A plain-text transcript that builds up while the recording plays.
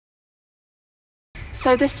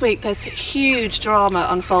So this week there's huge drama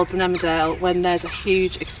unfolds in Emmerdale when there's a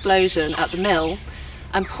huge explosion at the mill,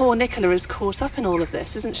 and poor Nicola is caught up in all of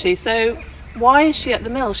this, isn't she? So why is she at the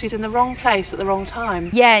mill? She's in the wrong place at the wrong time.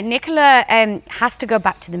 Yeah, Nicola has to go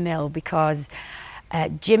back to the mill because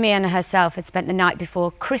Jimmy and herself had spent the night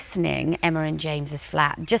before christening Emma and James's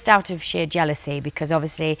flat, just out of sheer jealousy, because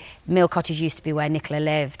obviously Mill Cottage used to be where Nicola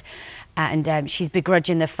lived, and she's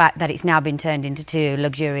begrudging the fact that it's now been turned into 2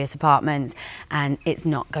 luxurious apartments, and it's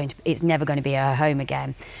never going to be her home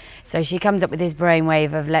again. So she comes up with this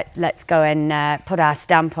brainwave of let's go and put our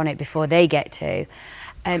stamp on it before they get to.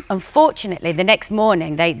 Unfortunately, the next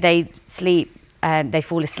morning they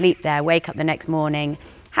fall asleep there, wake up the next morning,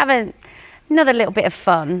 have another little bit of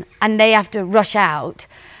fun, and they have to rush out.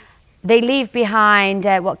 They leave behind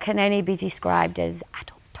what can only be described as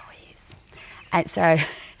adult toys. And so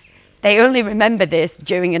they only remember this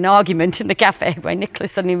during an argument in the cafe where Nicola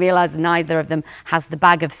suddenly realises neither of them has the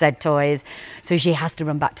bag of said toys, so she has to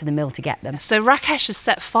run back to the mill to get them. So Rakesh has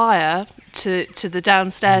set fire to the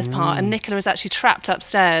downstairs part, and Nicola is actually trapped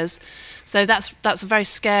upstairs. So that's very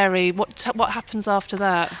scary. What happens after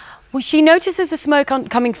that? Well, she notices the smoke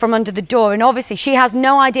coming from under the door, and obviously she has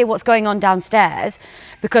no idea what's going on downstairs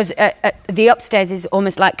because the upstairs is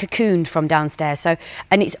almost like cocooned from downstairs. So,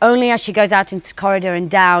 and it's only as she goes out into the corridor and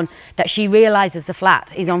down that she realises the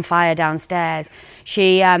flat is on fire downstairs.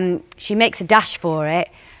 She makes a dash for it,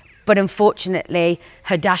 but unfortunately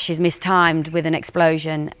her dash is mistimed with an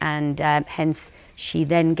explosion, and hence she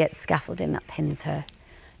then gets scaffolding that pins her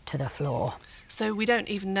to the floor. So we don't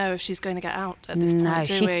even know if she's going to get out at this point, No,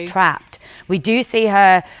 do we? she's trapped. We do see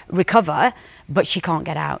her recover, but she can't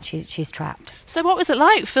get out. She's trapped. So what was it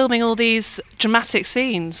like filming all these dramatic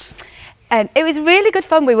scenes? It was really good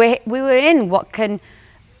fun. We were in what can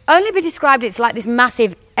only be described, it's like this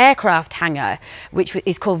massive aircraft hangar, which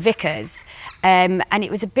is called Vickers. And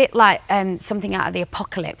it was a bit like something out of the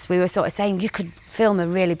apocalypse. We were sort of saying you could film a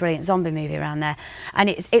really brilliant zombie movie around there. And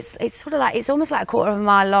it's sort of like, it's almost like a quarter of a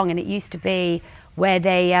mile long, and it used to be where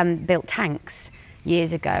they built tanks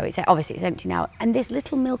years ago. Obviously it's empty now. And this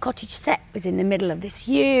little Mill Cottage set was in the middle of this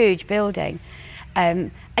huge building.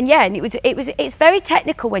 And yeah, and it's very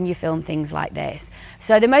technical when you film things like this.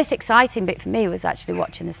 So the most exciting bit for me was actually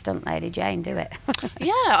watching the stunt lady Jane do it.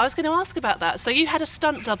 Yeah, I was going to ask about that. So you had a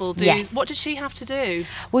stunt double do. Yes. What did she have to do?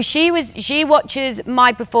 Well, she watches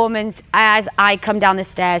my performance as I come down the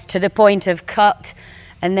stairs to the point of cut,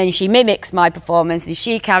 and then she mimics my performance and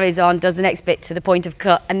she carries on, does the next bit to the point of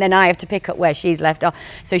cut, and then I have to pick up where she's left off.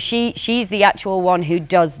 So she's the actual one who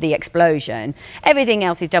does the explosion. Everything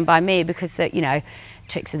else is done by me because, you know,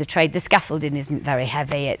 tricks of the trade. The scaffolding isn't very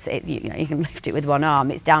heavy. You know, you can lift it with one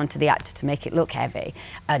arm. It's down to the actor to make it look heavy,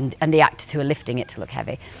 and the actors who are lifting it to look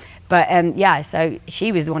heavy. But yeah, so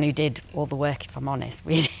she was the one who did all the work, if I'm honest.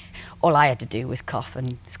 All I had to do was cough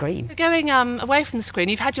and scream. You're going away from the screen.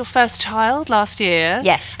 You've had your first child last year.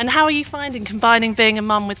 Yes. And how are you finding combining being a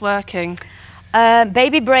mum with working?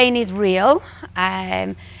 Baby brain is real.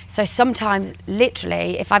 So sometimes,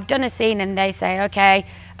 literally, if I've done a scene and they say, okay,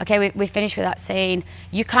 we're finished with that scene,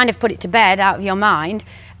 you kind of put it to bed out of your mind,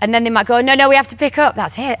 and then they might go, no, we have to pick up.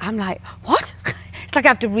 That's it. I'm like, what? It's like I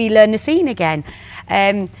have to relearn the scene again.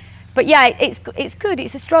 But yeah, it's good.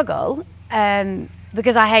 It's a struggle.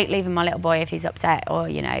 Because I hate leaving my little boy if he's upset or,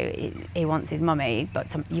 you know, he wants his mummy,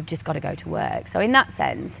 but you've just got to go to work. So in that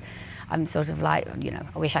sense, I'm sort of like, you know,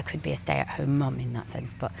 I wish I could be a stay-at-home mum in that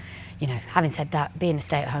sense. But, you know, having said that, being a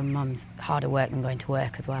stay-at-home mum's harder work than going to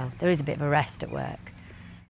work as well. There is a bit of a rest at work.